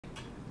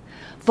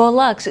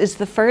Volux is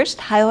the first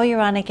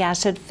hyaluronic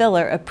acid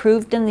filler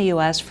approved in the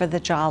U.S. for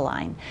the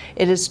jawline.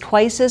 It is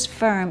twice as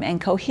firm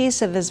and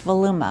cohesive as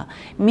Voluma,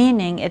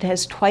 meaning it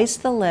has twice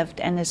the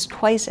lift and is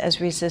twice as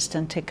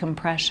resistant to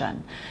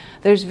compression.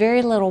 There's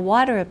very little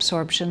water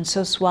absorption,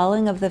 so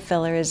swelling of the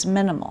filler is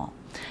minimal.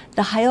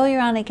 The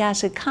hyaluronic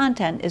acid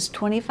content is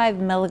 25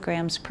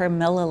 milligrams per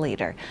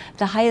milliliter,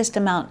 the highest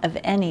amount of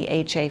any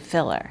HA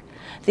filler.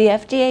 The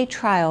FDA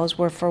trials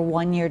were for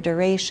 1-year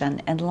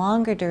duration, and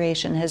longer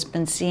duration has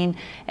been seen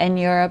in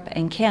Europe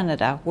and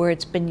Canada, where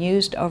it's been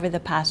used over the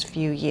past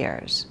few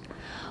years.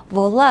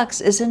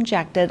 Volux is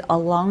injected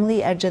along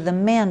the edge of the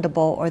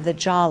mandible or the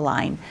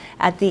jawline,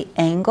 at the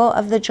angle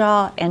of the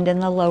jaw and in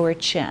the lower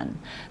chin.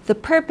 The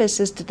purpose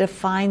is to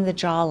define the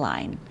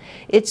jawline.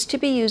 It's to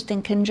be used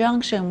in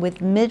conjunction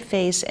with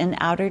mid-face and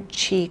outer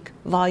cheek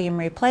volume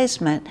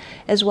replacement,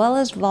 as well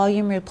as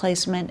volume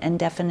replacement and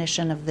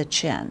definition of the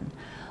chin.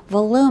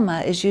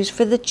 Voluma is used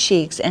for the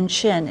cheeks and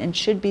chin and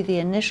should be the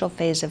initial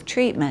phase of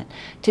treatment,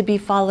 to be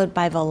followed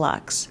by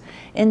Volux.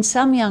 In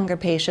some younger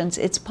patients,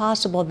 it's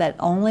possible that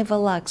only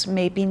Volux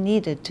may be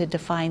needed to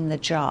define the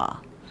jaw.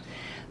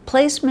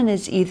 Placement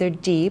is either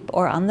deep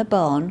or on the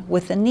bone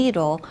with a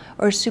needle,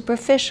 or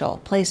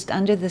superficial, placed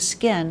under the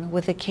skin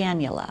with a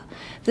cannula.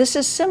 This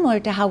is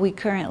similar to how we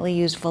currently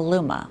use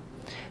Voluma.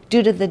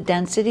 Due to the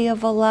density of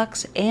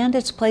Volux and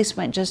its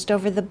placement just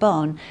over the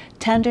bone,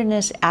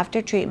 tenderness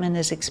after treatment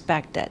is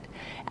expected.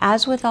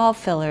 As with all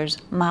fillers,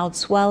 mild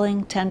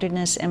swelling,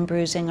 tenderness, and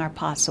bruising are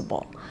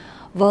possible.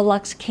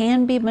 Volux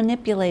can be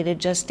manipulated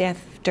just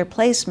after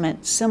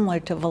placement, similar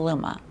to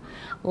Voluma.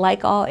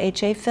 Like all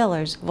HA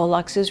fillers,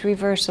 Volux is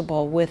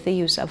reversible with the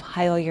use of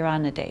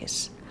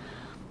hyaluronidase.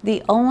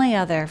 The only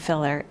other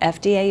filler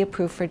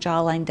FDA-approved for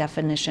jawline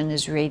definition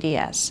is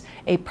Radiesse,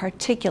 a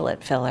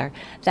particulate filler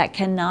that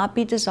cannot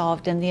be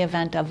dissolved in the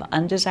event of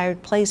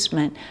undesired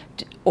placement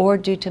or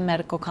due to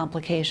medical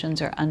complications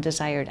or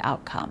undesired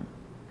outcome.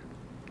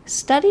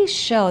 Studies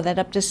show that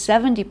up to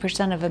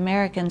 70% of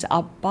Americans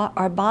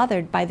are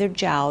bothered by their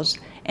jowls,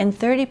 and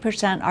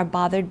 30% are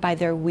bothered by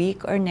their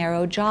weak or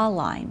narrow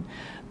jawline.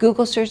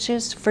 Google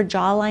searches for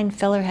jawline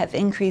filler have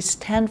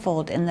increased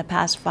tenfold in the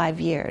past 5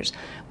 years,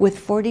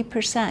 with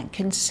 40%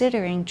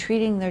 considering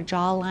treating their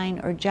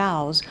jawline or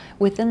jowls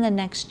within the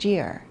next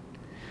year.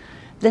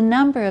 The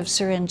number of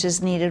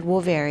syringes needed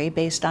will vary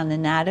based on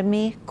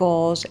anatomy,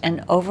 goals,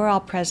 and overall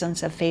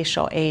presence of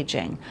facial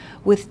aging,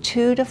 with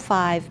 2 to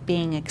 5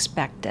 being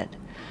expected.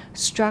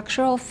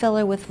 Structural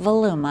filler with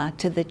Voluma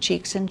to the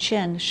cheeks and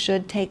chin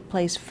should take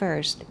place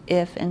first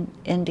if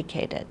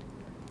indicated.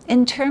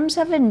 In terms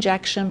of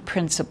injection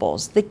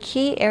principles, the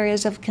key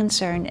areas of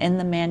concern in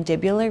the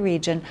mandibular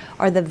region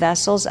are the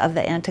vessels of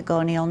the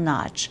antegonial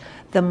notch,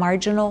 the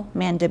marginal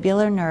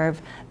mandibular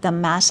nerve, the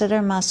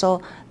masseter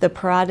muscle, the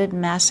parotid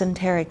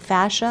mesenteric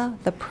fascia,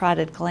 the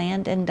parotid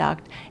gland and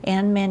duct,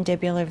 and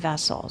mandibular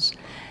vessels.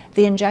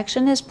 The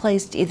injection is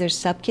placed either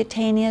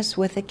subcutaneous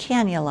with a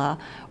cannula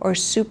or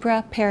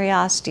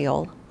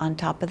supraperiosteal on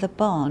top of the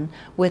bone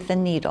with a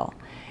needle.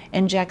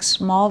 Inject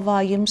small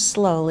volumes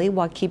slowly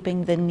while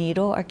keeping the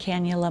needle or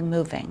cannula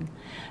moving.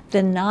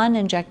 The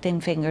non-injecting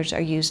fingers are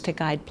used to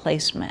guide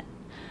placement.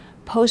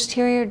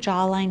 Posterior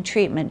jawline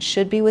treatment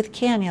should be with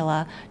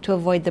cannula to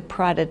avoid the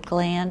parotid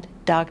gland,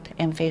 duct,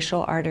 and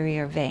facial artery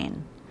or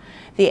vein.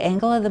 The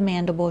angle of the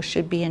mandible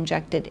should be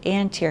injected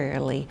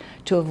anteriorly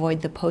to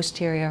avoid the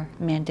posterior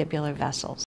mandibular vessels.